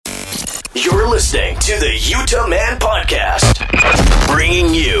You're listening to the Utah Man Podcast,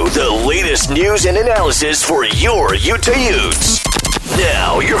 bringing you the latest news and analysis for your Utah Utes.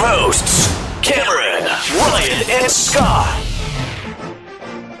 Now, your hosts, Cameron, Ryan, and Scott.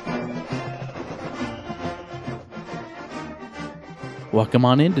 Welcome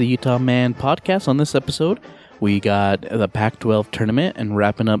on into the Utah Man Podcast. On this episode, we got the Pac-12 tournament and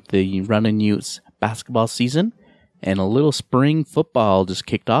wrapping up the Runnin' Utes basketball season. And a little spring football just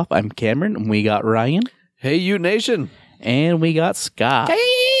kicked off. I'm Cameron, and we got Ryan. Hey, Ute Nation. And we got Scott.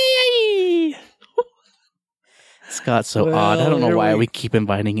 Hey! Scott's so odd. I don't know why we keep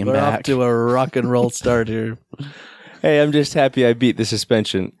inviting him We're back. off to a rock and roll start here. Hey, I'm just happy I beat the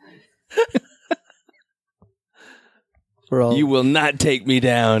suspension. You will not take me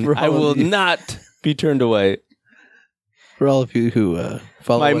down. I will not be turned away. For all of you who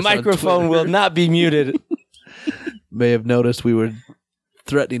follow My us on microphone will Twitter, not be muted. may have noticed we were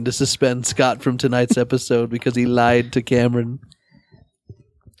threatening to suspend Scott from tonight's episode because he lied to Cameron.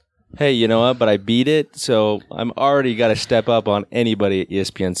 Hey, you know what? But I beat it, so I'm already got to step up on anybody at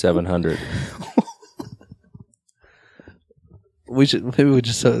ESPN 700. Maybe we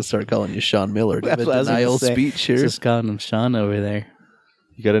just start calling you Sean Miller. Give a denial speech here. Just calling him Sean over there.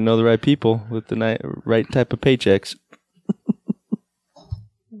 You got to know the right people with the right type of paychecks.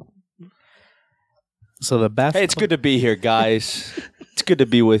 So the basketball. Hey, it's good to be here, guys. It's good to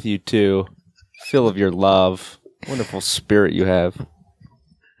be with you too. Feel of your love, wonderful spirit you have.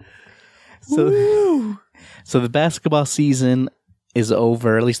 So the basketball season is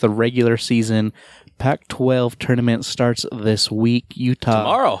over, at least the regular season. Pac-12 tournament starts this week.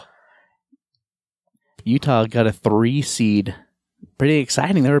 Tomorrow. Utah got a 3 seed. Pretty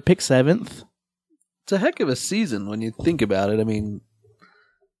exciting. They were picked 7th. It's a heck of a season when you think about it. I mean,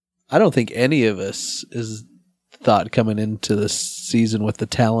 I don't think any of us is thought coming into this season with the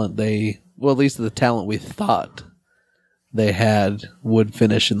talent at least the talent we thought they had would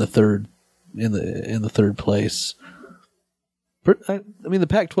finish in the third place. I mean, the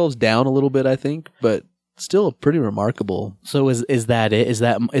Pac-12's down a little bit, I think, but still pretty remarkable. So is that it? Is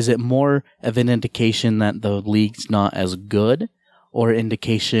it more of an indication that the league's not as good, or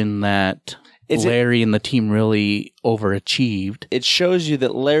indication that Larry and the team really overachieved? It shows you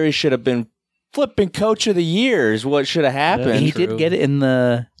that Larry should have been flipping coach of the year is what should have happened. He did get it in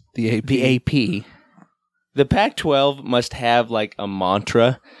the AP. The Pac-12 must have like a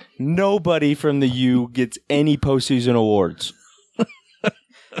mantra. Nobody from the U gets any postseason awards.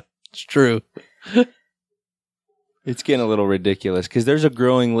 It's true. It's getting a little ridiculous because there's a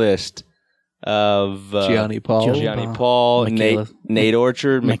growing list of Gianni Paul, Nate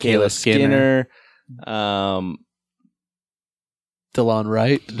Orchard, Michaela Skinner, DeLon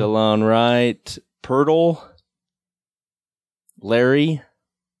Wright, Pirtle, Larry.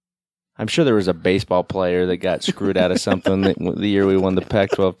 I'm sure there was a baseball player that got screwed out of something the year we won the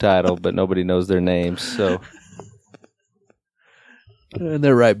Pac-12 title, but nobody knows their names. So, and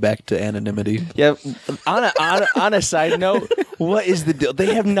they're right back to anonymity. Yeah. On a side note, what is the deal?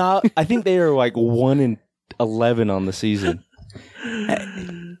 They have not. I think they are like 1-11 on the season.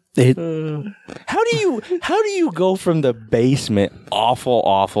 How do you go from the basement,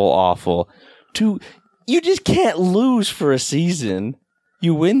 awful, to you just can't lose for a season?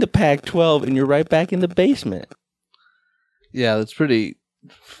 You win the Pac-12 and you're right back in the basement. Yeah, that's pretty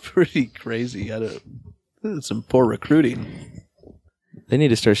crazy. It's some poor recruiting. They need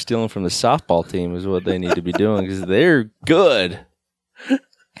to start stealing from the softball team is what they need to be doing because they're good.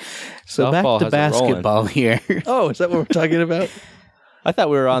 So softball back to basketball here. Oh, is that what we're talking about? I thought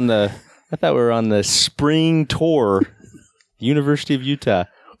we were on the spring tour, University of Utah,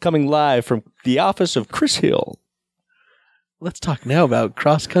 coming live from the office of Chris Hill. Let's talk now about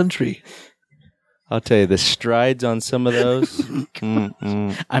cross country. I'll tell you, the strides on some of those.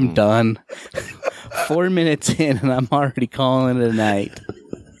 I'm done. 4 minutes in, and I'm already calling it a night.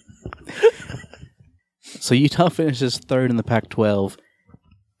 So Utah finishes 3rd in the Pac-12,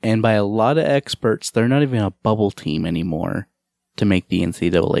 and by a lot of experts, they're not even a bubble team anymore to make the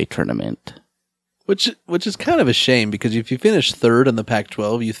NCAA tournament. Which is kind of a shame, because if you finish 3rd in the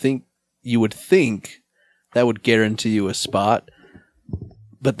Pac-12, you would think that would guarantee you a spot.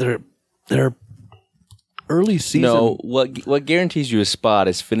 But they're early season. No, what guarantees you a spot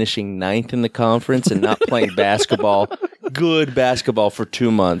is finishing 9th in the conference and not playing good basketball for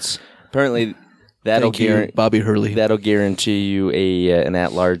 2 months. Apparently, that'll guarantee Bobby Hurley. That'll guarantee you an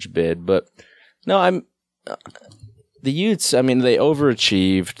at-large bid. But no, the Utes. I mean, they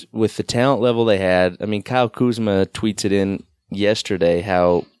overachieved with the talent level they had. I mean, Kyle Kuzma tweets it in yesterday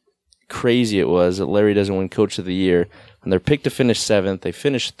how crazy it was that Larry doesn't win Coach of the Year, and they're picked to finish 7th. They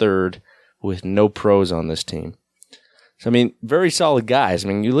finished 3rd. with no pros on this team. So, I mean, very solid guys. I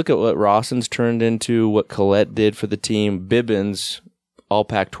mean, you look at what Rawson's turned into, what Collette did for the team, Bibbins, all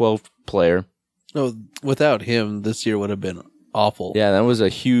Pac-12 player. No, without him, this year would have been awful. Yeah, that was a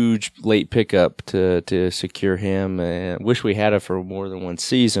huge late pickup to secure him. And wish we had it for more than one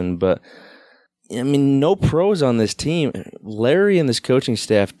season, but I mean, no pros on this team. Larry and this coaching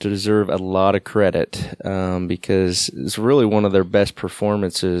staff deserve a lot of credit because it's really one of their best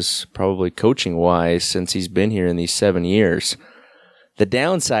performances, probably coaching-wise, since he's been here in these 7 years. The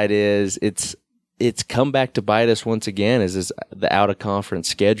downside is it's come back to bite us once again is the out-of-conference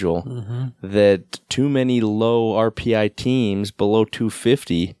schedule, that too many low RPI teams below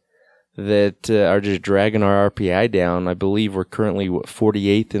 250 that are just dragging our RPI down. I believe we're currently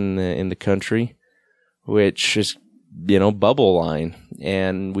 48th in the country, which is, bubble line.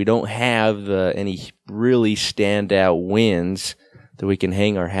 And we don't have any really standout wins that we can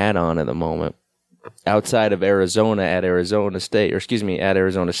hang our hat on at the moment, outside of Arizona at Arizona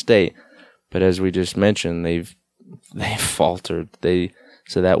State. But as we just mentioned, they've faltered.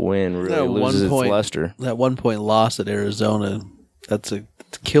 So that win really loses its luster. That 1 point loss at Arizona, that's a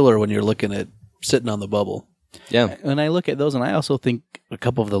killer when you're looking at sitting on the bubble. Yeah. When I look at those, and I also think a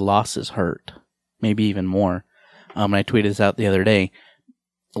couple of the losses hurt, maybe even more. And I tweeted this out the other day,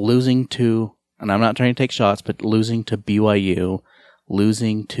 losing to, and I'm not trying to take shots, but losing to BYU,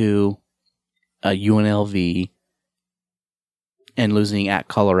 losing to UNLV, and losing at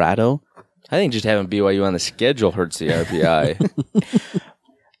Colorado. I think just having BYU on the schedule hurts the RPI.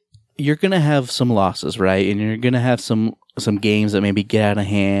 You're going to have some losses, right? And you're going to have some games that maybe get out of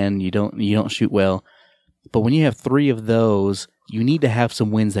hand. You don't shoot well. But when you have 3 of those, you need to have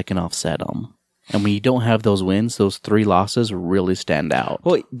some wins that can offset them. And when you don't have those wins, those 3 losses really stand out.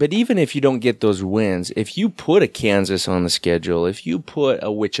 Well, but even if you don't get those wins, if you put a Kansas on the schedule, if you put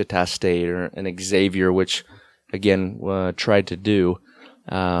a Wichita State or an Xavier, which, again, tried to do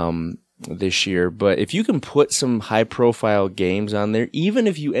this year, but if you can put some high-profile games on there, even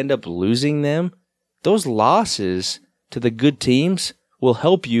if you end up losing them, those losses to the good teams will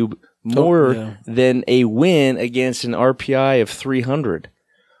help you more than a win against an RPI of 300.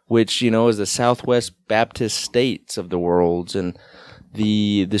 Which, is the Southwest Baptist states of the world and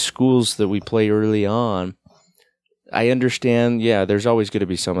the schools that we play early on. I understand, there's always going to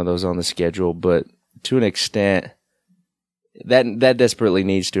be some of those on the schedule, but to an extent, that desperately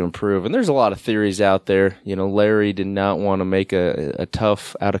needs to improve. And there's a lot of theories out there. Larry did not want to make a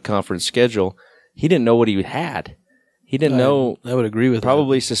tough out-of-conference schedule. He didn't know what he had. He didn't know. I would agree with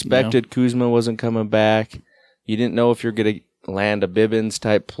probably that. Suspected Kuzma wasn't coming back. You didn't know if you're going to land a Bibbins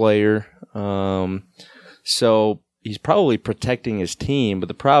type player. So he's probably protecting his team, but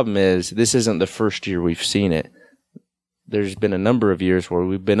the problem is this isn't the first year we've seen it. There's been a number of years where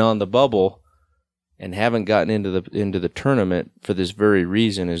we've been on the bubble and haven't gotten into the tournament for this very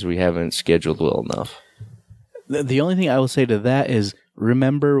reason, is we haven't scheduled well enough. The only thing I will say to that is,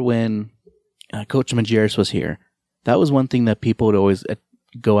 remember when Coach Majerus was here? That was one thing that people would always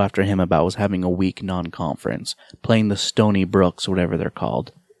go after him about, was having a weak non-conference, playing the Stony Brooks, whatever they're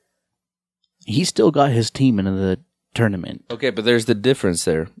called. He still got his team into the tournament. Okay, but there's the difference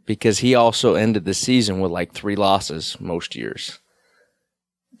there, because he also ended the season with like 3 losses most years.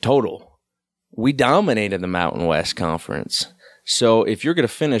 Total. We dominated the Mountain West Conference. So if you're going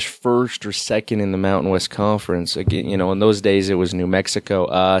to finish first or second in the Mountain West Conference, again, in those days it was New Mexico,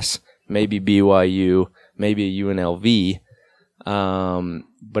 us, maybe BYU, maybe a UNLV.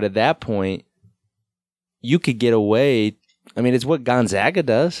 But at that point, you could get away. I mean, it's what Gonzaga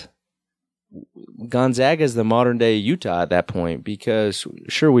does. Gonzaga is the modern day Utah at that point, because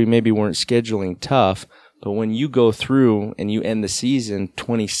sure, we maybe weren't scheduling tough, but when you go through and you end the season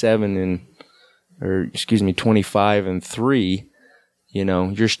 25-3,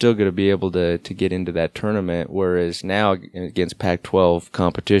 you're still going to be able to get into that tournament. Whereas now against Pac-12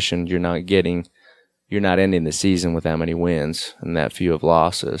 competition, you're not ending the season with that many wins and that few of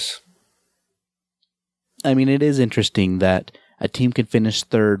losses. I mean, it is interesting that a team can finish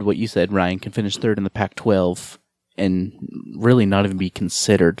third, what you said, Ryan, can finish third in the Pac-12 and really not even be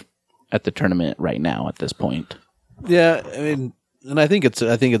considered at the tournament right now at this point. Yeah, I mean, and I think it's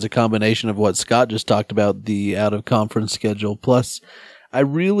a combination of what Scott just talked about, the out-of-conference schedule. Plus, I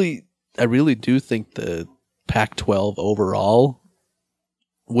really do think the Pac-12 overall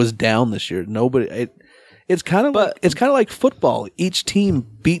was down this year. It's kind of like football. Each team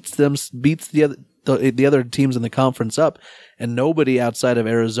beats the other teams in the conference up, and nobody outside of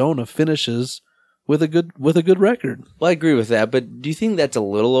Arizona finishes with a good record. Well, I agree with that, but do you think that's a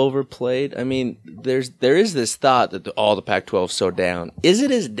little overplayed? I mean, there is this thought that the Pac-12 is so down. Is it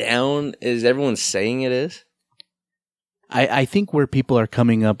as down as everyone's saying it is? I think where people are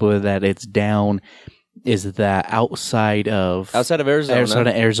coming up with that it's down is that outside of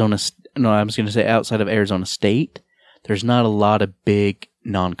Arizona. I was going to say outside of Arizona State, there's not a lot of big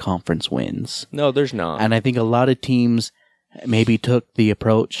non-conference wins. No, there's not. And I think a lot of teams maybe took the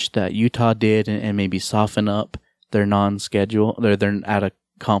approach that Utah did and maybe soften up their non-schedule, their out of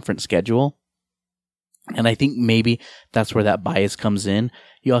conference schedule. And I think maybe that's where that bias comes in.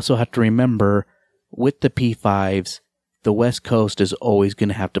 You also have to remember with the P5s, the West Coast is always going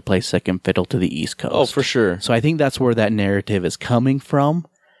to have to play second fiddle to the East Coast. Oh, for sure. So I think that's where that narrative is coming from,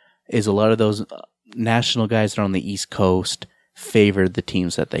 is a lot of those national guys that are on the East Coast favored the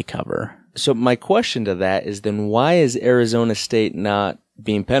teams that they cover. So my question to that is then why is Arizona State not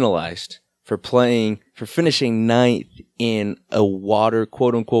being penalized for finishing ninth in a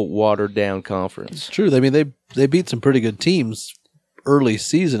quote unquote watered down conference? It's true. I mean, they beat some pretty good teams early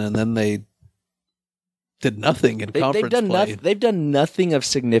season, and then they did nothing in conference play. They've done nothing of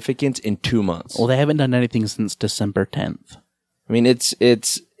significance in 2 months. Well, they haven't done anything since December 10th. I mean, it's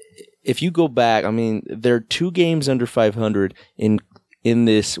if you go back, I mean, they're 2 games under 500 in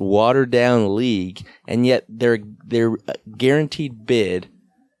this watered down league, and yet they're a guaranteed bid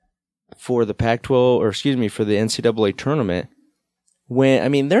for the Pac-12 for the NCAA tournament. When I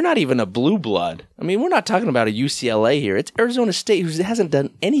mean, they're not even a blue blood. I mean, we're not talking about a UCLA here. It's Arizona State who hasn't done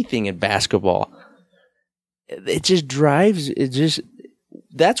anything in basketball. It just drives.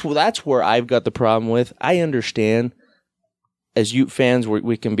 That's where I've got the problem with. I understand. As Ute fans,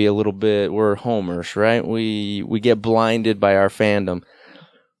 we can be a little bit, we're homers, right? We get blinded by our fandom.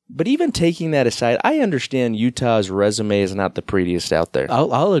 But even taking that aside, I understand Utah's resume is not the prettiest out there.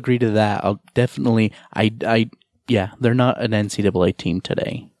 I'll agree to that. I'll definitely, they're not an NCAA team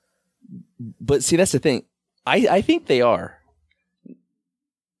today. But see, that's the thing. I think they are.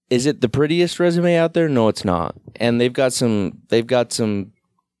 Is it the prettiest resume out there? No, it's not. And they've got a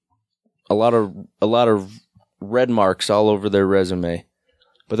lot of red marks all over their resume.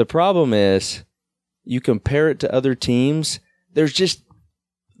 But the problem is, you compare it to other teams, there's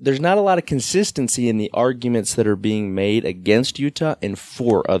not a lot of consistency in the arguments that are being made against Utah and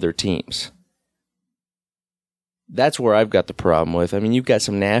for other teams. That's where I've got the problem with. I mean, you've got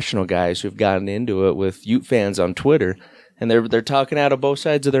some national guys who've gotten into it with Ute fans on Twitter, and they're talking out of both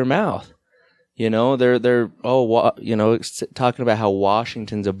sides of their mouth. You know, they're talking about how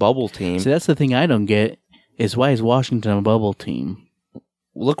Washington's a bubble team. See, that's the thing I don't get. Is why is Washington a bubble team?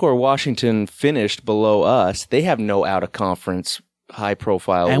 Look where Washington finished below us. They have no out-of-conference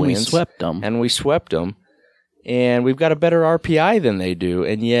high-profile wins. And we swept them. And we've got a better RPI than they do.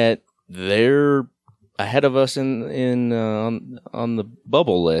 And yet, they're ahead of us on the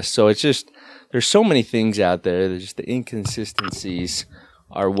bubble list. So it's just, there's so many things out there. There's just the inconsistencies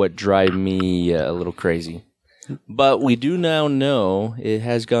are what drive me a little crazy. But we do now know it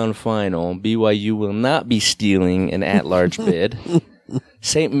has gone final. BYU will not be stealing an at-large bid.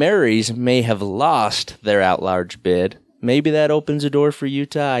 St. Mary's may have lost their at-large bid. Maybe that opens a door for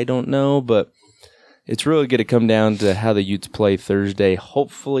Utah. I don't know, but it's really going to come down to how the Utes play Thursday,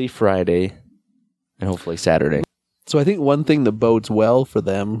 hopefully Friday, and hopefully Saturday. So I think one thing that bodes well for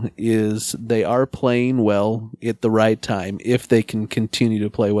them is they are playing well at the right time if they can continue to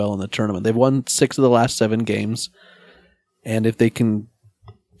play well in the tournament. They've won 6 of the last 7 games. And if they can,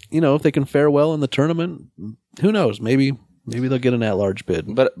 fare well in the tournament, who knows? Maybe they'll get an at-large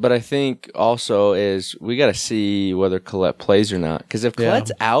bid. But I think also is we got to see whether Collette plays or not. Because if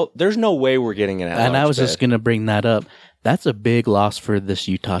Colette's out, there's no way we're getting an at-large bid. And I was just going to bring that up. That's a big loss for this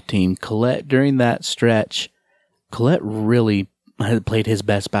Utah team. Collette, during that stretch, Collette really had played his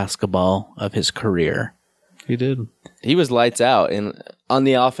best basketball of his career. He did. He was lights out on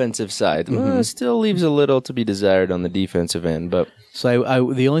the offensive side. Mm-hmm. Still leaves a little to be desired on the defensive end. But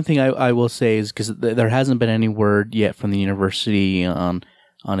so the only thing I will say is, because there hasn't been any word yet from the university on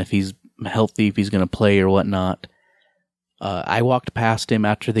if he's healthy, if he's going to play or whatnot. I walked past him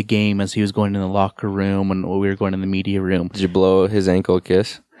after the game as he was going in the locker room and we were going in the media room. Did you blow his ankle a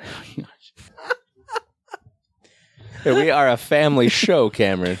kiss? We are a family show,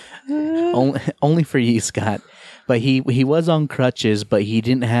 Cameron. Only for you, Scott. But he was on crutches, but he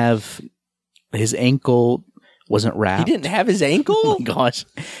didn't have his ankle wasn't wrapped. He didn't have his ankle? Oh my gosh.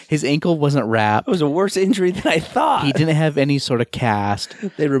 His ankle wasn't wrapped. It was a worse injury than I thought. He didn't have any sort of cast.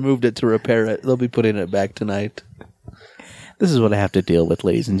 They removed it to repair it. They'll be putting it back tonight. This is what I have to deal with,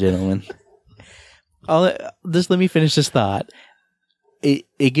 ladies and gentlemen. Just let me finish this thought.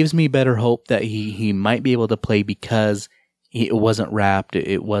 it gives me better hope that he might be able to play because it wasn't wrapped.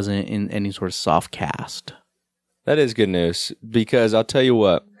 It wasn't in any sort of soft cast. That is good news because I'll tell you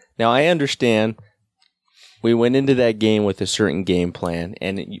what. Now, I understand we went into that game with a certain game plan,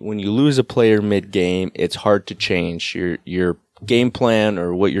 and when you lose a player mid-game, it's hard to change your game plan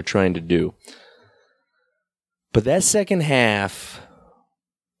or what you're trying to do. But that second half,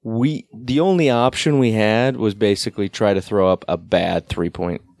 the only option we had was basically try to throw up a bad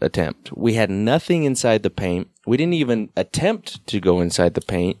 3-point attempt. We had nothing inside the paint. We didn't even attempt to go inside the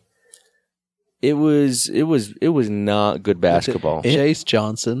paint. It was not good basketball. Chase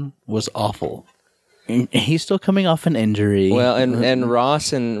Johnson was awful. He's still coming off an injury. Well, and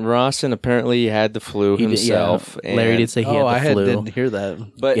Rawson apparently had the flu himself. Yeah. Larry did say he had the flu. Didn't hear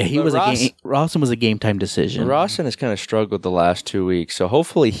that. But Rawson was a game time decision. Rawson has kind of struggled the last 2 weeks, so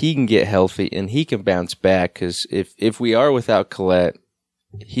hopefully he can get healthy and he can bounce back. Because if we are without Collette,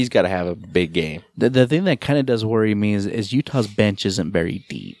 he's got to have a big game. The thing that kind of does worry me is Utah's bench isn't very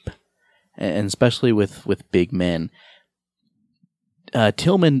deep, and especially with big men.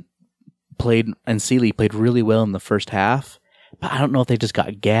 Tillman played and Sealy played really well in the first half, but I don't know if they just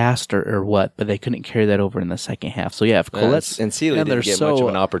got gassed or what, but they couldn't carry that over in the second half. So yeah, if Collette and Sealy didn't get much of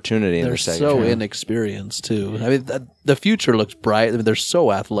an opportunity in the second half. They're so inexperienced too. I mean, the future looks bright. I mean, they're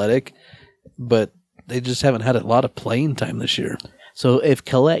so athletic, but they just haven't had a lot of playing time this year. So if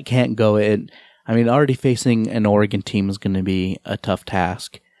Collette can't go, already facing an Oregon team is going to be a tough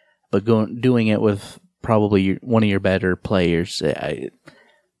task, but doing it with probably one of your better players,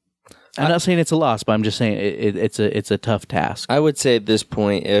 I'm not saying it's a loss, but I'm just saying it's a tough task. I would say at this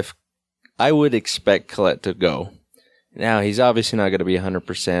point, if I would expect Collette to go. Now, he's obviously not going to be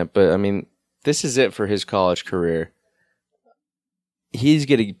 100%, but I mean, this is it for his college career. He's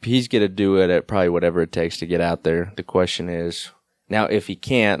gonna do it at probably whatever it takes to get out there. The question is, now if he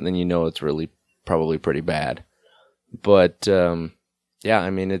can't, then you know it's really probably pretty bad. But yeah,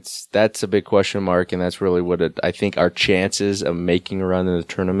 I mean, that's a big question mark, and that's really what I think our chances of making a run in the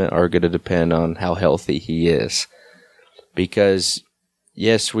tournament are going to depend on how healthy he is. Because,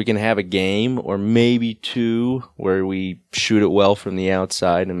 yes, we can have a game or maybe two where we shoot it well from the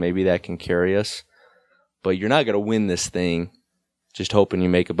outside, and maybe that can carry us. But you're not going to win this thing just hoping you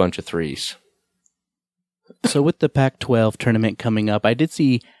make a bunch of threes. So with the Pac-12 tournament coming up, I did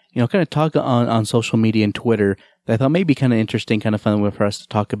see, kind of talk on social media and Twitter that I thought may be kind of interesting, kind of fun for us to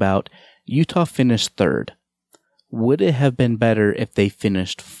talk about. Utah finished third. Would it have been better if they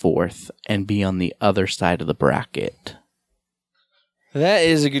finished fourth and be on the other side of the bracket? That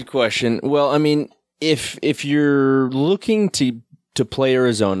is a good question. Well, I mean, if you're looking to play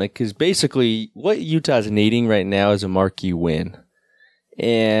Arizona, because basically what Utah's needing right now is a marquee win.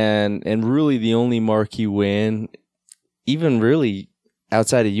 And really the only marquee win, even really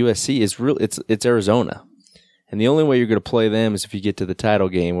outside of USC, it's Arizona. And the only way you're going to play them is if you get to the title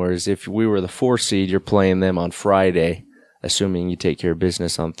game, whereas if we were the 4 seed, you're playing them on Friday, assuming you take care of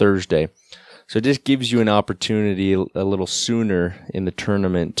business on Thursday. So it just gives you an opportunity a little sooner in the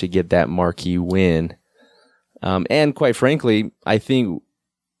tournament to get that marquee win. And quite frankly, I think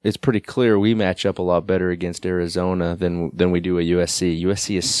it's pretty clear we match up a lot better against Arizona than we do at USC.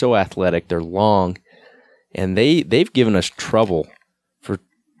 USC is so athletic, they're long, and they've given us trouble for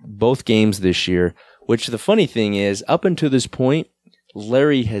both games this year. Which the funny thing is, up until this point,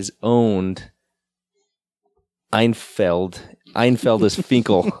 Larry has owned Einfeld. Einfeld is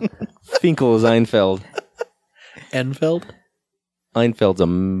Finkel. Finkel is Einfeld. Enfeld? Einfeld's a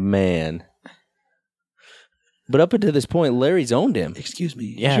man. But up until this point, Larry's owned him. Excuse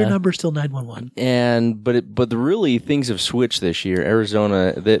me. Yeah. Is your number still 911? But really things have switched this year.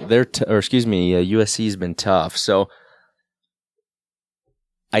 Arizona, USC's been tough. So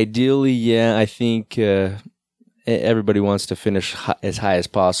ideally, yeah, I think everybody wants to finish as high as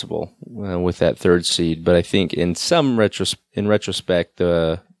possible with that 3rd seed. But I think in retrospect,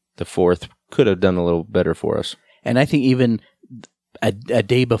 the 4th could have done a little better for us. And I think even a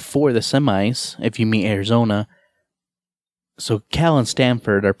day before the semis, if you meet Arizona, so Cal and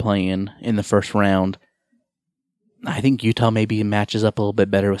Stanford are playing in the first round. I think Utah maybe matches up a little bit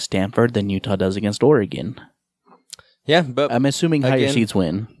better with Stanford than Utah does against Oregon. Yeah, but I'm assuming higher seeds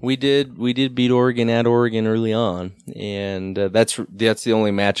win. We did beat Oregon at Oregon early on, and that's the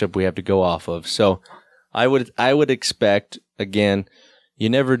only matchup we have to go off of. So I would expect, again, you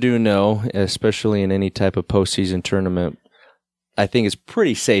never do know, especially in any type of postseason tournament. I think it's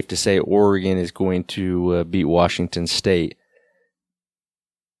pretty safe to say Oregon is going to beat Washington State.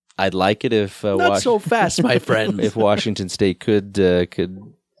 I'd like it if not so fast, my friend. If Washington State could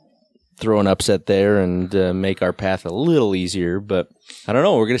throw an upset there and make our path a little easier. But I don't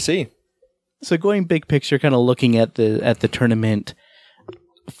know. We're going to see. So going big picture, kind of looking at the tournament,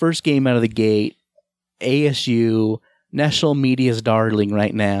 first game out of the gate, ASU, national media's darling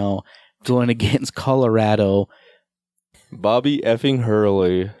right now, going against Colorado. Bobby effing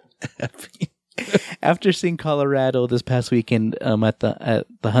Hurley. After seeing Colorado this past weekend at the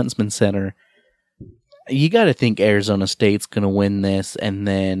Huntsman Center, you got to think Arizona State's going to win this, and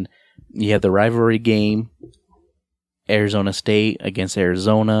then you have the rivalry game, Arizona State against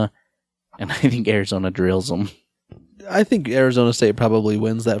Arizona, and I think Arizona drills them. I think Arizona State probably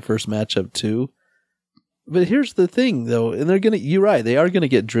wins that first matchup too. But here's the thing, though, and you're right, they are gonna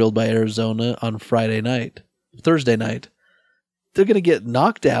get drilled by Arizona on Thursday night. They're gonna get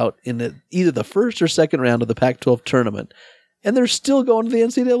knocked out in either the first or second round of the Pac-12 tournament, and they're still going to the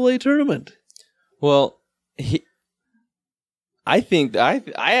NCAA tournament. Well, I'm going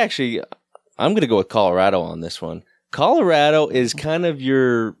to go with Colorado on this one. Colorado is kind of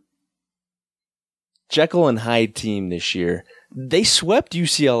your Jekyll and Hyde team this year. They swept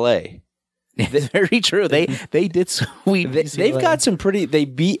UCLA. Very true. They did sweep UCLA. They've got some they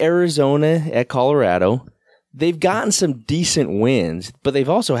beat Arizona at Colorado. They've gotten some decent wins, but they've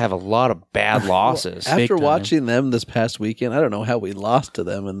also have a lot of bad losses. After watching them this past weekend, I don't know how we lost to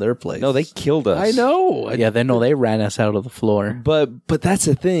them in their place. No, they killed us. I know. They ran us out of the floor. But that's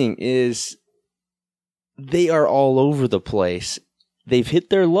the thing is they are all over the place. They've hit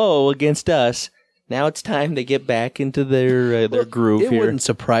their low against us. Now it's time they get back into their groove here. It wouldn't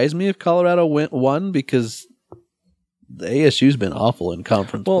surprise me if Colorado won because the ASU's been awful in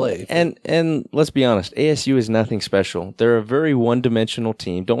conference play. And let's be honest, ASU is nothing special. They're a very one-dimensional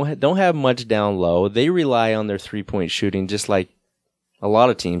team. Don't have much down low. They rely on their 3-point shooting just like a lot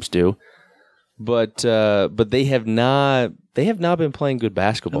of teams do. But they have not been playing good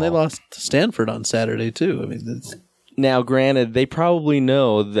basketball. And they lost to Stanford on Saturday too. I mean, now granted, they probably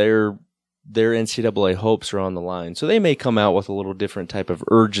know their NCAA hopes are on the line, so they may come out with a little different type of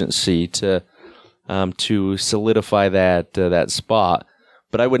urgency to solidify that spot.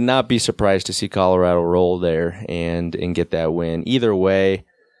 But I would not be surprised to see Colorado roll there and get that win. Either way,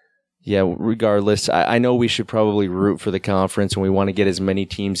 yeah. Regardless, I know we should probably root for the conference and we want to get as many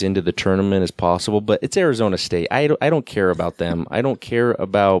teams into the tournament as possible. But it's Arizona State. I don't care about them. I don't care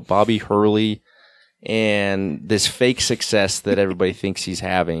about Bobby Hurley and this fake success that everybody thinks he's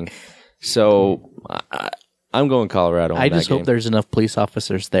having. So I'm going Colorado. I just hope there's enough police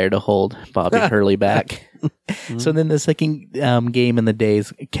officers there to hold Bobby Hurley back. So then the second game in the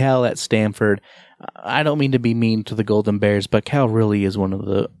days, Cal at Stanford. I don't mean to be mean to the Golden Bears, but Cal really is one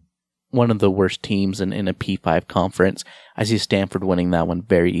of the worst teams in a P5 conference. I see Stanford winning that one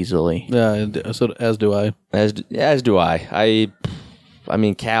very easily. Yeah, so as do I. As do I. I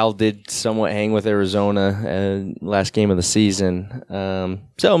mean, Cal did somewhat hang with Arizona last game of the season,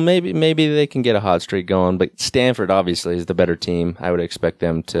 so maybe they can get a hot streak going. But Stanford obviously is the better team. I would expect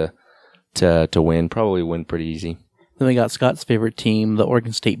them to win. Probably win pretty easy. Then we got Scott's favorite team, the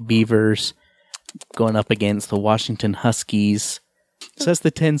Oregon State Beavers, going up against the Washington Huskies. So that's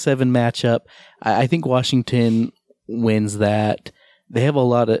the 10-7 matchup. I think Washington wins that. They have a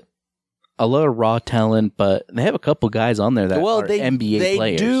lot of raw talent, but they have a couple guys on there that are NBA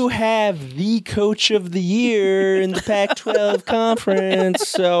players. They do have the coach of the year in the Pac-12 conference,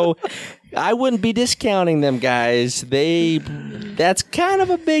 so I wouldn't be discounting them guys. That's kind of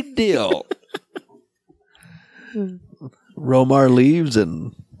a big deal. Romar leaves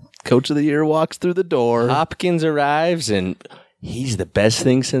and coach of the year walks through the door. Hopkins arrives and he's the best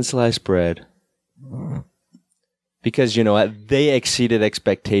thing since sliced bread. Because you know what? They exceeded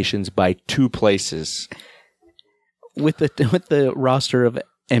expectations by 2 places. With the roster of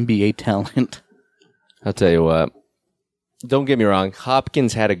NBA talent. I'll tell you what. Don't get me wrong.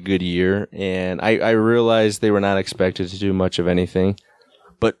 Hopkins had a good year, and I realized they were not expected to do much of anything.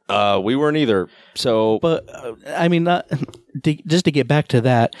 But we weren't either. So, but I mean, just to get back to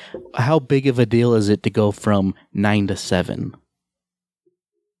that, how big of a deal is it to go from 9-7,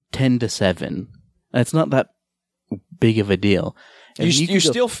 10-7? It's not that big of a deal. You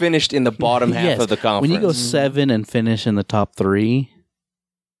still finished in the bottom half of the conference. When you go 7 and finish in the top 3.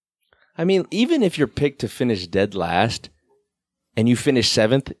 I mean, even if you're picked to finish dead last and you finish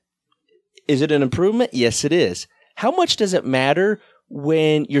 7th, is it an improvement? Yes, it is. How much does it matter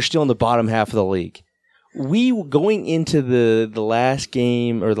when you're still in the bottom half of the league? We, going into the last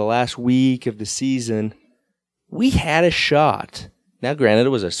game or the last week of the season, we had a shot. Now, granted, it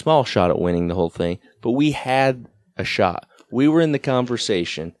was a small shot at winning the whole thing, but we had a shot. We were in the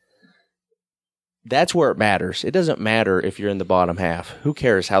conversation. that's where it matters. It doesn't matter if you're in the bottom half. Who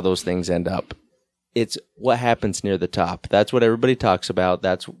cares how those things end up? It's what happens near the top. That's what everybody talks about.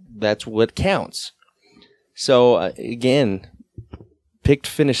 That's what counts. So, again, picked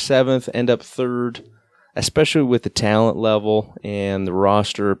to finish 7th, end up 3rd, especially with the talent level and the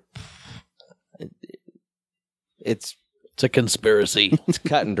roster. It's a conspiracy. It's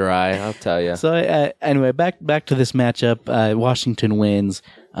cut and dry, I'll tell you. So anyway, back to this matchup. Washington wins,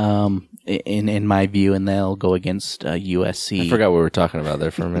 in my view, and they'll go against USC. I forgot what we were talking about there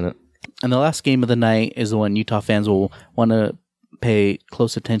for a minute. And the last game of the night is the one Utah fans will want to pay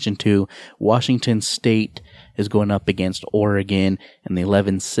close attention to. Washington State is going up against Oregon in the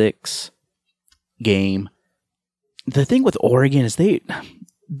 11-6 game. The thing with Oregon is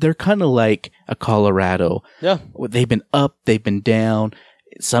they're kind of like a Colorado. Yeah. They've been up, they've been down.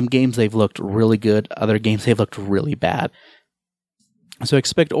 Some games they've looked really good. Other games they've looked really bad. So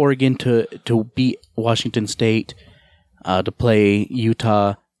expect Oregon to beat Washington State, to play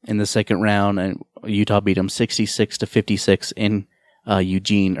Utah in the second round, and Utah beat them 66-56 in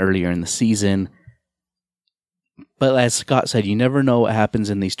Eugene earlier in the season. But as Scott said, you never know what happens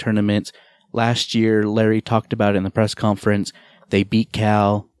in these tournaments. Last year, Larry talked about it in the press conference. They beat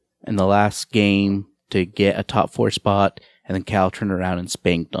Cal in the last game to get a top 4 spot, and then Cal turned around and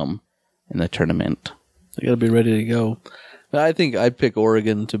spanked them in the tournament. They got to be ready to go. I think I'd pick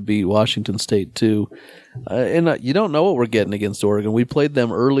Oregon to beat Washington State too. And you don't know what we're getting against Oregon. We played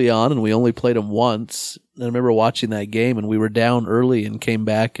them early on, and we only played them once. And I remember watching that game, and we were down early and came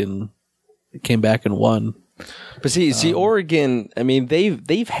back and won. But see, Oregon. I mean,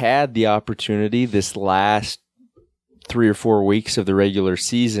 they've had the opportunity this last 3 or 4 weeks of the regular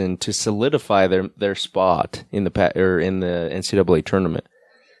season to solidify their spot in the NCAA tournament,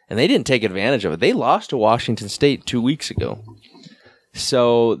 and they didn't take advantage of it. They lost to Washington State 2 weeks ago,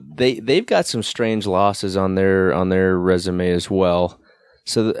 so they've got some strange losses on their resume as well.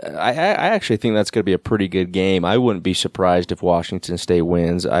 So I actually think that's going to be a pretty good game. I wouldn't be surprised if Washington State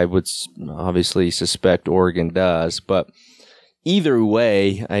wins. I would obviously suspect Oregon does, but either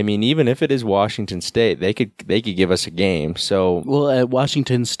way, I mean, even if it is Washington State, they could give us a game. So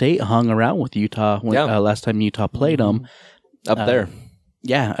Washington State hung around with Utah last time Utah played them up there.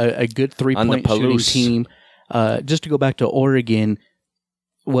 Yeah, a good 3-point shooting team. Just to go back to Oregon,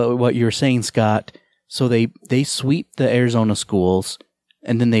 what you were saying, Scott. So they sweep the Arizona schools,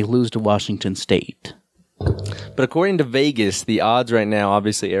 and then they lose to Washington State. But according to Vegas, the odds right now,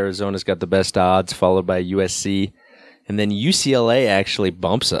 obviously Arizona's got the best odds, followed by USC. And then UCLA actually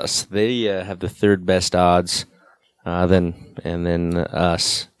bumps us. They have the 3rd best odds, then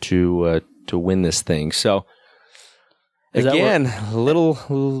us to win this thing. So again,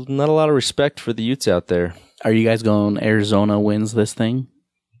 not a lot of respect for the Utes out there. Are you guys going Arizona wins this thing?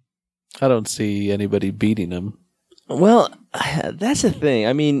 I don't see anybody beating them. Well, that's the thing.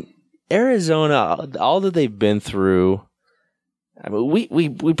 I mean, Arizona, all that they've been through. I mean,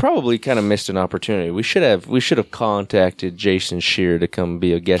 we probably kind of missed an opportunity. We should have contacted Jason Shear to come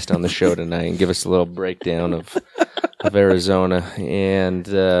be a guest on the show tonight and give us a little breakdown of Arizona. And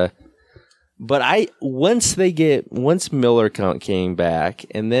but once Miller came back,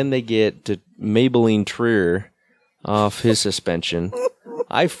 and then they get to Maybelline Trier off his suspension,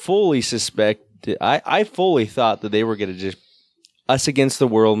 I fully thought that they were going to just us against the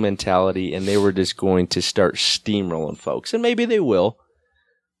world mentality, and they were just going to start steamrolling folks. And maybe they will,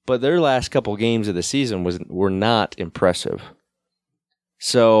 but their last couple games of the season were not impressive.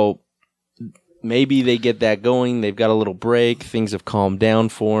 So maybe they get that going. They've got a little break. Things have calmed down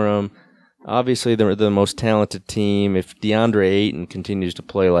for them. Obviously, they're the most talented team. If DeAndre Ayton continues to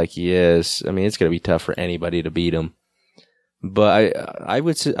play like he is, I mean, it's going to be tough for anybody to beat him. But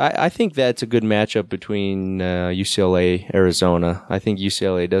I think that's a good matchup between UCLA, Arizona. I think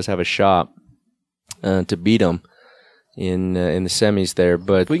UCLA does have a shot to beat them in the semis there.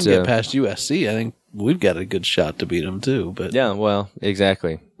 But if we can get past USC, I think we've got a good shot to beat them too. But yeah, well,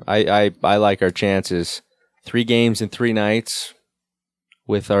 exactly. I like our chances. 3 games in 3 nights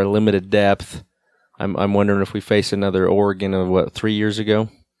with our limited depth. I'm wondering if we face another Oregon of 3 years ago,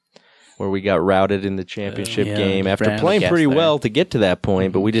 where we got routed in the championship game after playing pretty well to get to that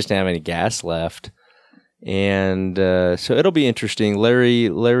point, but we just didn't have any gas left. And so it'll be interesting.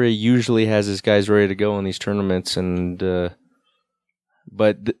 Larry usually has his guys ready to go in these tournaments, and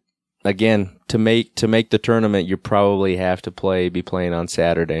again, to make the tournament, you probably have to be playing on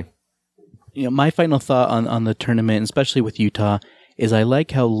Saturday. You know, my final thought on the tournament, especially with Utah, is I like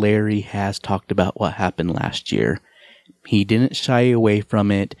how Larry has talked about what happened last year. He didn't shy away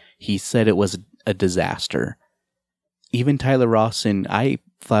from it. He said it was a disaster. Even Tyler Rawson, I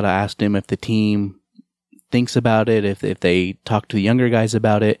flat out asked him if the team thinks about it, if they talk to the younger guys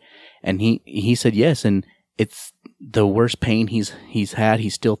about it, and he said yes, and it's the worst pain he's had. He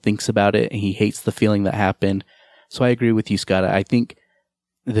still thinks about it, and he hates the feeling that happened. So I agree with you, Scott. I think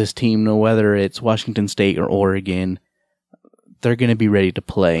this team, no whether it's Washington State or Oregon, they're going to be ready to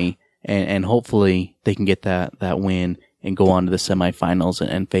play, and hopefully they can get that win and go on to the semifinals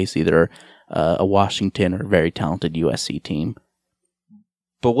and face either a Washington or a very talented USC team.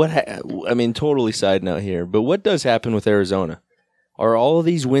 But totally side note here, but what does happen with Arizona? Are all of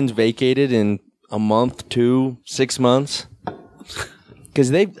these wins vacated in a month, 2, 6 months?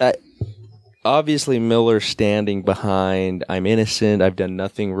 Because obviously Miller's standing behind, I'm innocent, I've done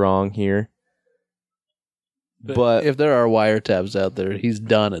nothing wrong here. But if there are wiretaps out there, he's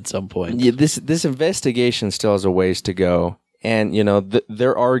done at some point. Yeah, this investigation still has a ways to go. And,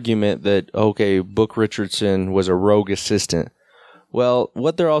 their argument that, okay, Book Richardson was a rogue assistant. Well,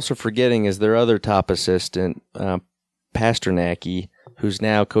 what they're also forgetting is their other top assistant, Pasternacki, who's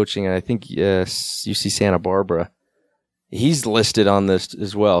now coaching at, I think, UC Santa Barbara. He's listed on this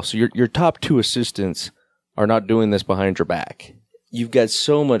as well. So your top 2 assistants are not doing this behind your back. You've got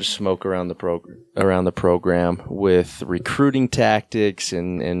so much smoke around the program with recruiting tactics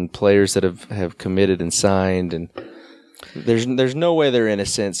and players that have committed and signed, and there's no way they're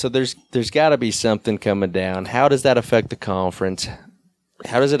innocent. So there's got to be something coming down. How does that affect the conference?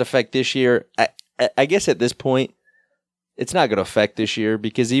 How does it affect this year? I guess at this point, it's not going to affect this year,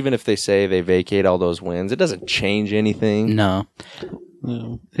 because even if they say they vacate all those wins, it doesn't change anything. No.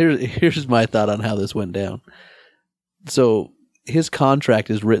 Here's my thought on how this went down. So his contract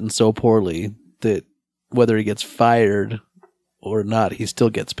is written so poorly that whether he gets fired or not, he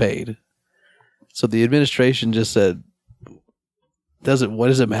still gets paid. So the administration just said, what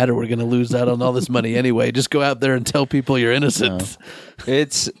does it matter? We're going to lose out on all this money anyway. Just go out there and tell people you're innocent. No.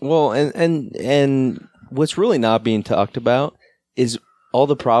 It's and what's really not being talked about is all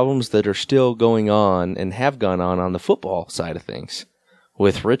the problems that are still going on and have gone on the football side of things,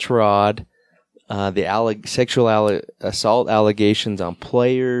 with Rich Rod, the sexual assault allegations on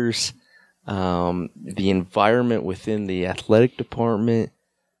players, the environment within the athletic department.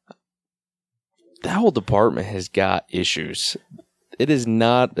 That whole department has got issues. It is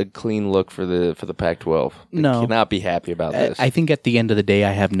not a clean look for the Pac-12. No. They cannot be happy about this. I think at the end of the day,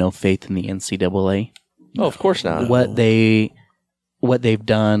 I have no faith in the NCAA. Oh, of course not. What they've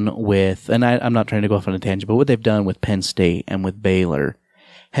done with, and I'm not trying to go off on a tangent, but what they've done with Penn State and with Baylor,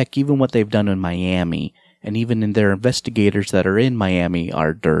 heck, even what they've done in Miami, and even in their investigators that are in Miami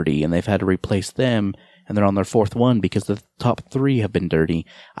are dirty, and they've had to replace them, and they're on their 4th one because the top 3 have been dirty.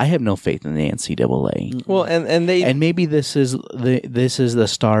 I have no faith in the NCAA. Well, and maybe this is the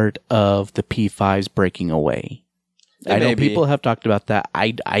start of the P5s breaking away. I know people have talked about that.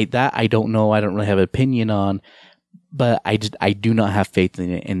 I don't know. I don't really have an opinion on, but I do not have faith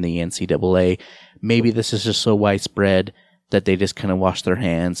in the NCAA. Maybe this is just so widespread that they just kind of wash their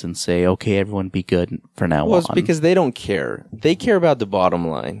hands and say, okay, everyone be good for now on. Well, it's because they don't care. They care about the bottom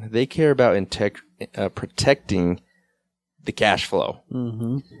line. They care about protecting the cash flow.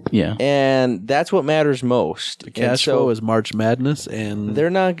 Mm-hmm. Yeah. And that's what matters most. The cash flow is March Madness and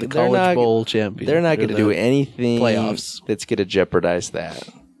the College Bowl champion. They're not going to do anything playoffs that's going to jeopardize that.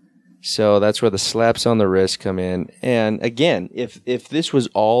 So that's where the slaps on the wrist come in. And again, if this was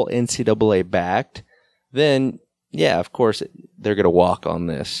all NCAA backed, then yeah, of course they're going to walk on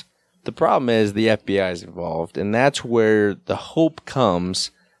this. The problem is the FBI is involved, and that's where the hope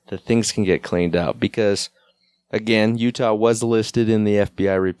comes that things can get cleaned up. Because, again, Utah was listed in the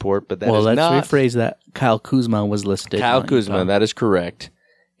FBI report, but let's rephrase that. Kyle Kuzma was listed. Kyle Kuzma, that is correct.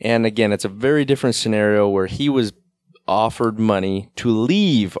 And again, it's a very different scenario where he was offered money to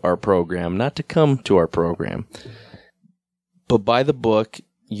leave our program, not to come to our program. But by the book,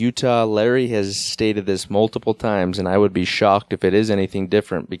 Utah, Larry has stated this multiple times, and I would be shocked if it is anything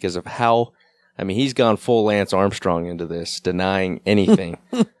different because of how, he's gone full Lance Armstrong into this, denying anything.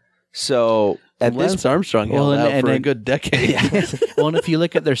 So Lance Armstrong held out for a good decade. Yeah. Well, and if you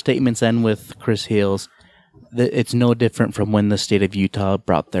look at their statements and with Chris Hills, it's no different from when the state of Utah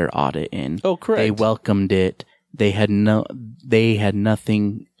brought their audit in. Oh, correct. They welcomed it. They had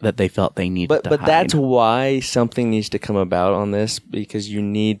nothing that they felt they needed to hide. But that's why something needs to come about on this, because you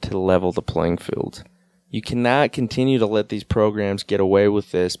need to level the playing field. You cannot continue to let these programs get away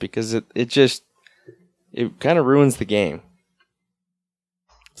with this, because it kind of ruins the game.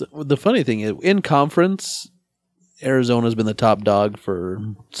 So the funny thing is, in conference, Arizona's been the top dog for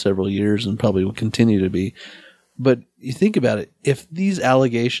several years and probably will continue to be. But you think about it, if these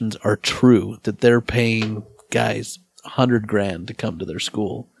allegations are true, that they're paying guys $100,000 to come to their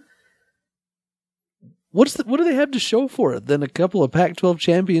school. What do they have to show for it? Then a couple of Pac-12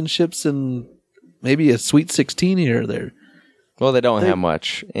 championships and maybe a Sweet 16 here or there. Well, they don't have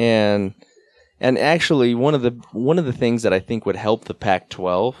much, and actually one of the things that I think would help the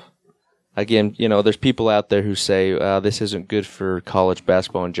Pac-12. Again, there's people out there who say this isn't good for college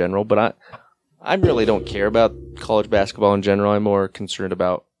basketball in general, but I really don't care about college basketball in general. I'm more concerned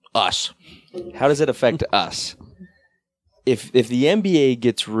about us. How does it affect us? If the NBA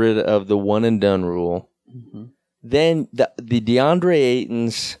gets rid of the one and done rule, then the DeAndre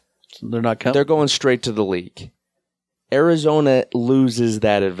Aytons, they're going straight to the league. Arizona loses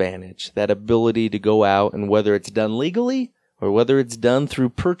that advantage, that ability to go out, and whether it's done legally or whether it's done through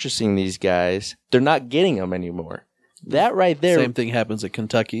purchasing these guys, they're not getting them anymore. That right there. Same thing happens at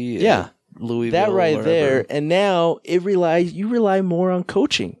Kentucky. Yeah. Louisville. That right wherever. there. And now you rely more on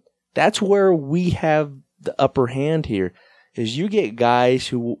coaching. That's where we have the upper hand here, is you get guys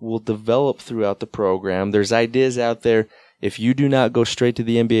who will develop throughout the program. There's ideas out there. If you do not go straight to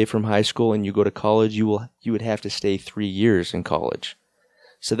the NBA from high school and you go to college, you would have to stay 3 years in college.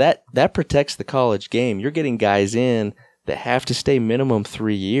 So that protects the college game. You're getting guys in that have to stay minimum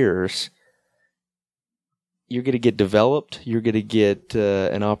 3 years. You're going to get developed. You're going to get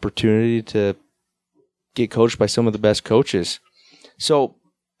an opportunity to get coached by some of the best coaches. So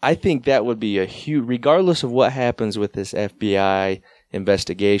I think that would be a huge, regardless of what happens with this FBI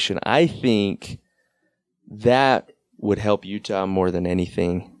investigation, I think that would help Utah more than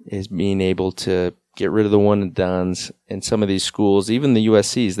anything, is being able to get rid of the one and dones. And some of these schools, even the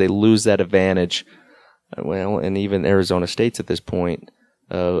USCs, they lose that advantage. Well, and even Arizona State's at this point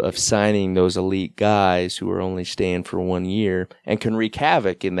of signing those elite guys who are only staying for 1 year and can wreak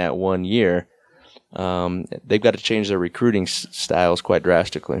havoc in that 1 year. They've got to change their recruiting styles quite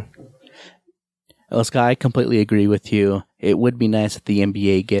drastically. Well, Scott, I completely agree with you. It would be nice if the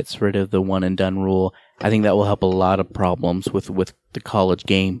NBA gets rid of the one and done rule. I think that will help a lot of problems with the college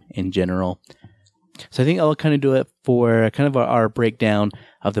game in general. So I think I'll kind of do it for kind of our breakdown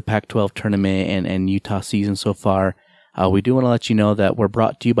of the Pac-12 tournament and Utah season so far. We do want to let you know that we're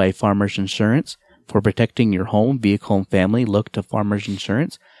brought to you by Farmers Insurance. For protecting your home, vehicle, and family, look to Farmers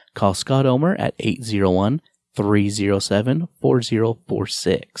Insurance. Call Scott Omer at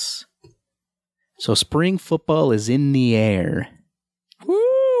 801-307-4046. So spring football is in the air.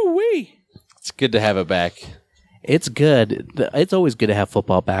 Woo-wee! It's good to have it back. It's good. It's always good to have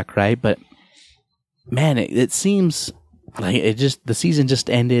football back, right? But man, it seems like the season just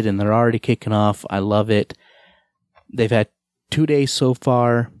ended and they're already kicking off. I love it. They've had 2 days so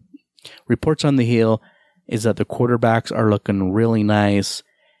far. Reports on the Hill is that the quarterbacks are looking really nice.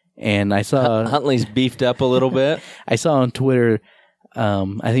 And I saw Huntley's beefed up a little bit. I saw on Twitter, I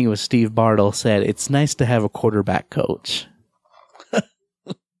think it was Steve Bartle said, it's nice to have a quarterback coach.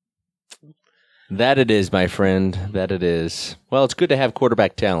 That it is, my friend. That it is. Well, it's good to have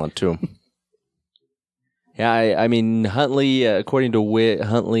quarterback talent, too. Yeah, I mean, Huntley, according to Witt,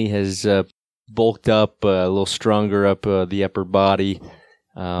 Huntley has bulked up, a little stronger up the upper body,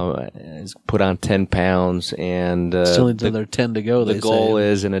 has put on 10 pounds, and still need another 10 to go. The goal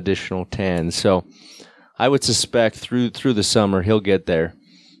is an additional 10. So I would suspect through the summer he'll get there.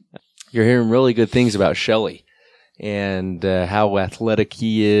 You're hearing really good things about Shelley and how athletic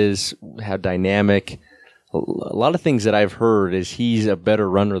he is, how dynamic. A lot of things that I've heard is he's a better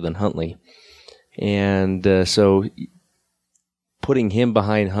runner than Huntley. And so putting him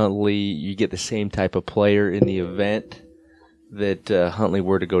behind Huntley, you get the same type of player in the event that Huntley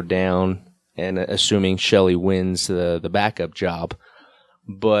were to go down, and assuming Shelley wins the backup job.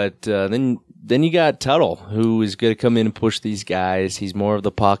 But then you got Tuttle, who is going to come in and push these guys. He's more of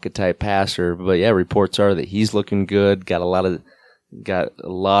the pocket type passer, but yeah, reports are that he's looking good. Got a lot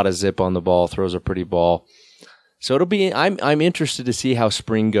of zip on the ball. Throws a pretty ball. So it'll be. I'm interested to see how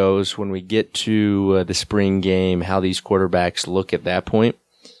spring goes when we get to the spring game. How these quarterbacks look at that point,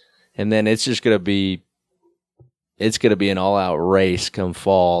 and then it's just going to be. It's going to be an all-out race come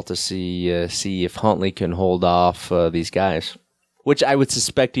fall to see if Huntley can hold off these guys, which I would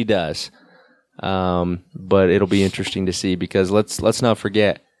suspect he does. But it'll be interesting to see because let's not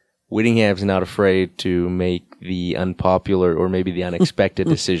forget, Whittingham's not afraid to make the unpopular or maybe the unexpected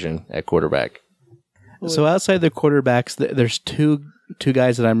decision at quarterback. So outside the quarterbacks, there's two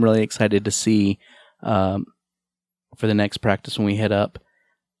guys that I'm really excited to see for the next practice when we head up.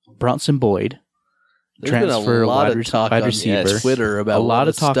 Bronson Boyd. There's been a lot of talk on Twitter about a lot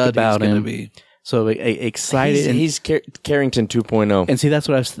of talk about him. Be. So excited. He's Carrington 2.0. And see, that's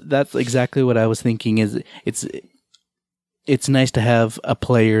exactly what I was thinking. Is it's nice to have a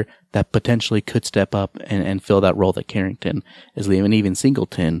player that potentially could step up and fill that role that Carrington is leaving, and even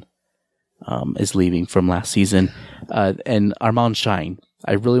Singleton is leaving from last season. And Armand Shine,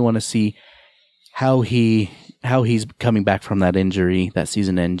 I really want to see how he's coming back from that injury, that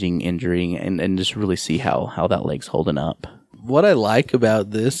season-ending injury, and just really see how that leg's holding up. What I like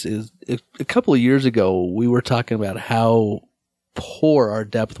about this is a couple of years ago, we were talking about how poor our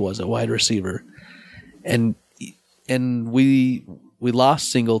depth was at wide receiver. And we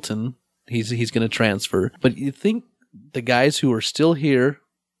lost Singleton. He's going to transfer. But you think the guys who are still here,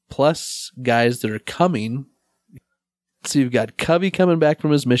 plus guys that are coming. So you've got Covey coming back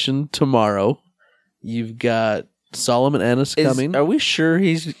from his mission tomorrow. You've got Solomon Ennis coming. Are we sure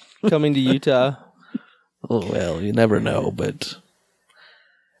he's coming to Utah? Oh, well, you never know. But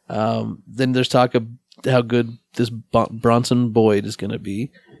then there's talk of how good this Bronson Boyd is going to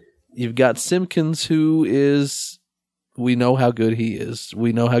be. You've got Simpkins, who is, we know how good he is.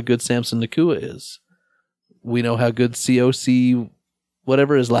 We know how good Samson Nakua is. We know how good COC,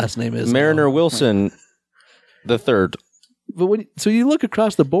 whatever his last name is. Mariner Wilson the third. But so you look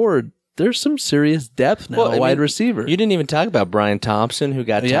across the board, there's some serious depth now at wide receiver. You didn't even talk about Brian Thompson, who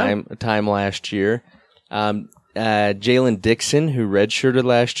got time last year. Jalen Dixon, who redshirted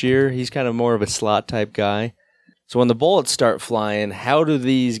last year. He's kind of more of a slot type guy. So when the bullets start flying, how do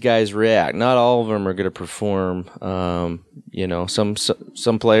these guys react? Not all of them are going to perform.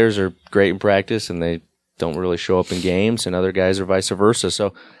 Some players are great in practice and they don't really show up in games, and other guys are vice versa.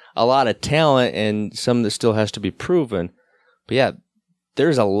 So a lot of talent and some that still has to be proven. But yeah,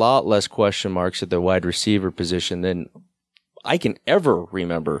 there's a lot less question marks at the wide receiver position than I can ever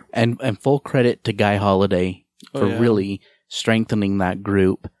remember. And full credit to Guy Holiday for really strengthening that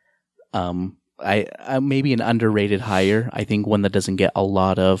group. I maybe an underrated hire. I think one that doesn't get a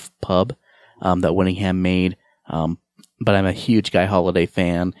lot of pub that Winningham made. But I'm a huge Guy Holiday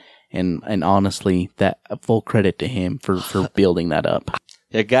fan, and honestly, that full credit to him for building that up.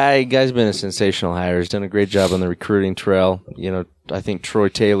 Yeah, Guy's been a sensational hire. He's done a great job on the recruiting trail. I think Troy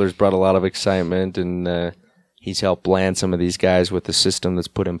Taylor's brought a lot of excitement, and he's helped land some of these guys with the system that's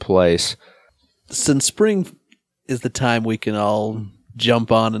put in place. Since spring is the time we can all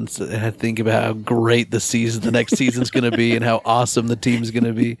jump on and think about how great the next season's going to be, and how awesome the team's going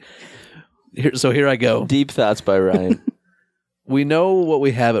to be. Here I go. Deep thoughts by Ryan. We know what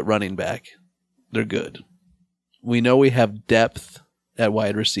we have at running back. They're good. We know we have depth at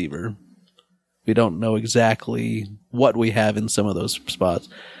wide receiver. We don't know exactly what we have in some of those spots.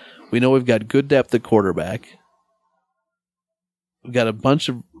 We know we've got good depth at quarterback. We've got a bunch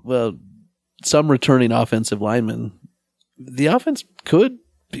of, some returning offensive linemen. The offense could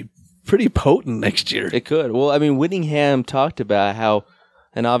be pretty potent next year. It could. Well, I mean, Winningham talked about how,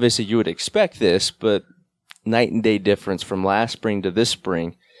 and obviously you would expect this, but night and day difference from last spring to this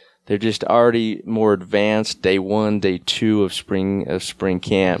spring. They're just already more advanced day 1, day 2 of spring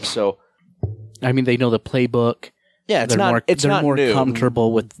camp. So, I mean, they know the playbook. Yeah, they're more new.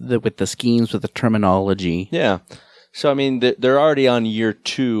 comfortable with the schemes, with the terminology. Yeah. So I mean, they're already on year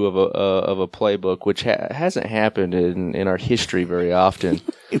 2 of a playbook, which hasn't happened in our history very often.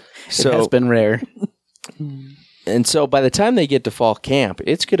 It has been rare. And so by the time they get to fall camp,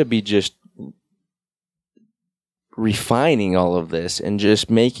 it's going to be just refining all of this and just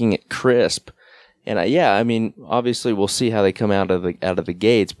making it crisp. And I mean, obviously we'll see how they come out of the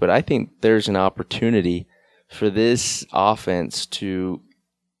gates, but I think there's an opportunity for this offense to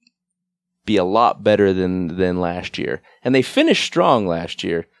be a lot better than last year. And they finished strong last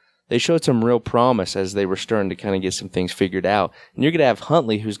year. They showed some real promise as they were starting to kind of get some things figured out. And you're going to have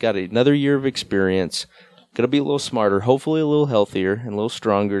Huntley, who's got another year of experience, going to be a little smarter, hopefully a little healthier and a little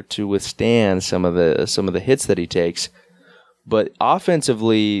stronger to withstand some of the hits that he takes. But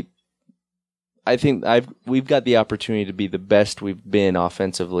offensively, I think we've got the opportunity to be the best we've been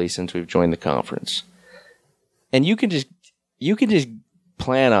offensively since we've joined the conference. And you can just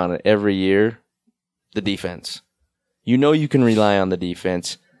plan on it every year, the defense. You know you can rely on the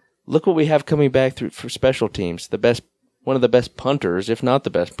defense. Look what we have coming back through for special teams. One of the best punters, if not the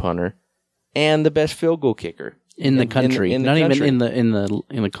best punter, and the best field goal kicker in the country. Not even in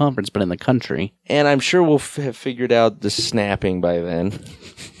the conference, but in the country. And I'm sure we'll have figured out the snapping by then.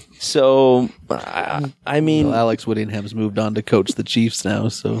 So, I mean, Alex Whittingham's moved on to coach the Chiefs now.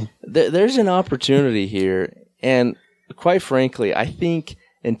 So there's an opportunity here, and quite frankly, I think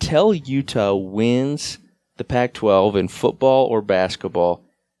until Utah wins the Pac-12 in football or basketball,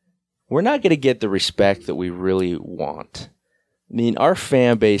 we're not going to get the respect that we really want. I mean, our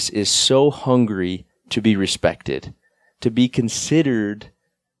fan base is so hungry to be respected, to be considered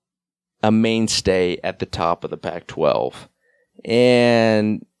a mainstay at the top of the Pac-12.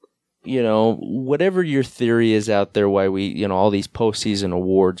 And, whatever your theory is out there, why we, all these postseason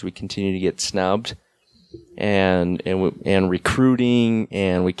awards, we continue to get snubbed and recruiting,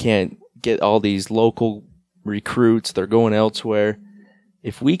 and we can't get all these local recruits. They're going elsewhere.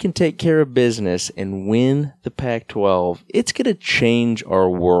 If we can take care of business and win the Pac-12, it's going to change our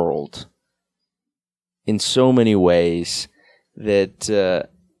world in so many ways that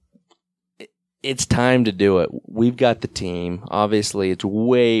it's time to do it. We've got the team. Obviously, it's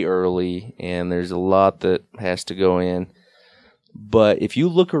way early, and there's a lot that has to go in. But if you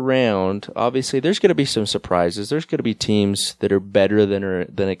look around, obviously, there's going to be some surprises. There's going to be teams that are better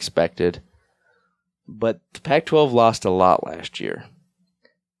than expected. But the Pac-12 lost a lot last year.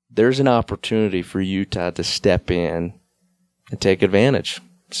 There's an opportunity for Utah to step in and take advantage.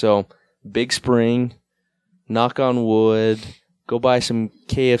 So, big spring, knock on wood, go buy some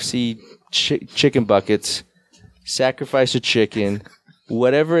KFC chicken buckets, sacrifice a chicken,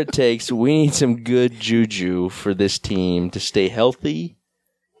 whatever it takes. We need some good juju for this team to stay healthy,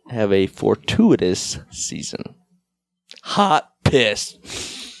 have a fortuitous season. Hot piss.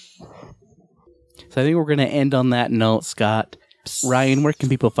 So I think we're going to end on that note, Scott. Ryan, where can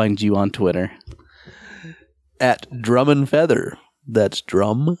people find you on Twitter? At Drum and Feather. That's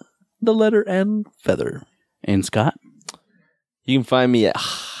drum, the letter N, feather. And Scott? You can find me at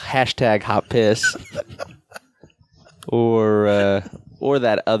hashtag hot piss or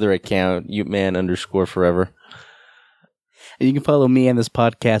that other account, UteMan_forever. And you can follow me and this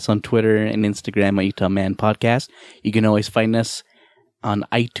podcast on Twitter and Instagram at Utah Man Podcast. You can always find us on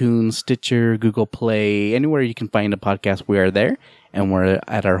iTunes, Stitcher, Google Play, anywhere you can find a podcast, we are there. And we're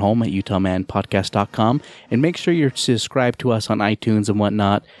at our home at UtahManPodcast.com. And make sure you're subscribed to us on iTunes and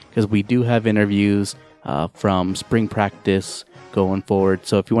whatnot, because we do have interviews from spring practice going forward.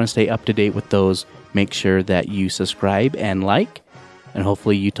 So if you want to stay up to date with those, make sure that you subscribe and like. And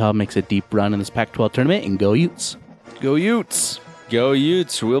hopefully Utah makes a deep run in this Pac-12 tournament, and go Utes. Go Utes. Go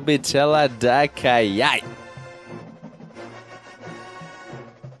Utes. We'll be Tela Dakayai.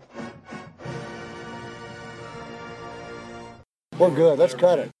 We're good. Let's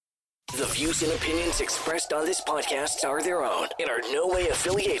cut it. The views and opinions expressed on this podcast are their own and are no way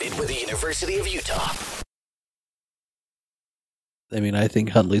affiliated with the University of Utah. I mean, I think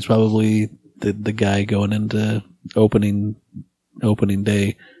Huntley's probably the guy going into opening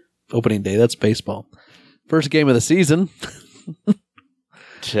day. Opening day, that's baseball. First game of the season.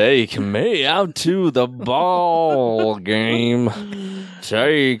 Take me out to the ball game.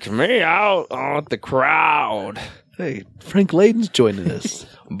 Take me out on the crowd. Hey, Frank Layden's joining us.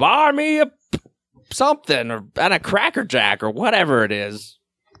 Buy me something and a Cracker Jack or whatever it is.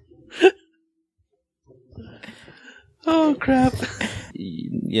 Oh crap!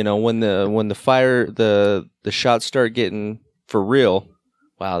 When the shots start getting for real.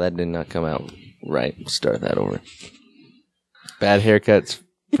 Wow, that did not come out right. Start that over. Bad haircuts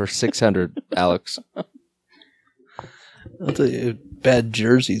for 600, Alex. I'll tell you, bad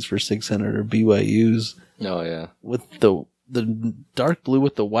jerseys for 600 or BYU's. Oh yeah, with the dark blue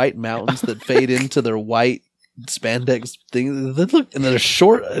with the white mountains that fade into their white spandex thing. They look, and they're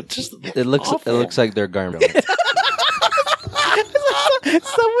short. It looks like they're garments.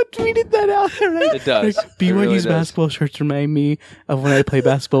 Someone tweeted that out there. Right? It does. Like, BYU's basketball shirts remind me of when I play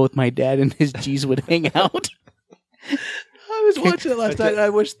basketball with my dad and his G's would hang out. I was watching it last night and I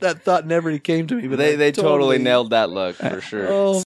wish that thought never came to me. But they totally nailed that look for sure. Oh,